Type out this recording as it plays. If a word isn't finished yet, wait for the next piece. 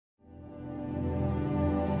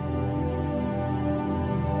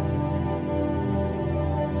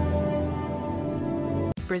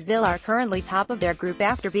Brazil are currently top of their group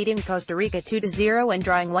after beating Costa Rica 2-0 and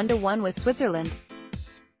drawing 1-1 with Switzerland.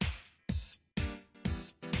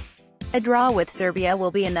 A draw with Serbia will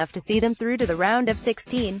be enough to see them through to the round of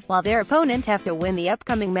 16, while their opponent have to win the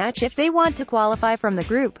upcoming match if they want to qualify from the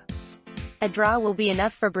group. A draw will be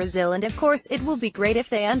enough for Brazil, and of course it will be great if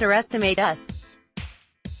they underestimate us.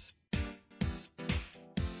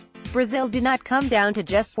 Brazil do not come down to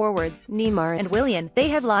just forwards, Neymar and Willian. They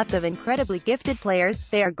have lots of incredibly gifted players.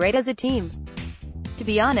 They are great as a team. To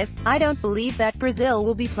be honest, I don't believe that Brazil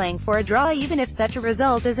will be playing for a draw even if such a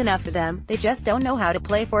result is enough for them. They just don't know how to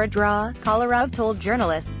play for a draw, Kolarov told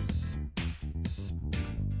journalists.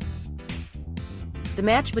 The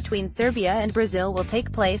match between Serbia and Brazil will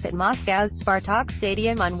take place at Moscow's Spartak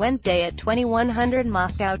Stadium on Wednesday at 2100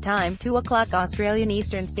 Moscow time, 2 o'clock Australian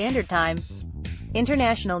Eastern Standard Time.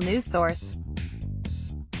 International news source.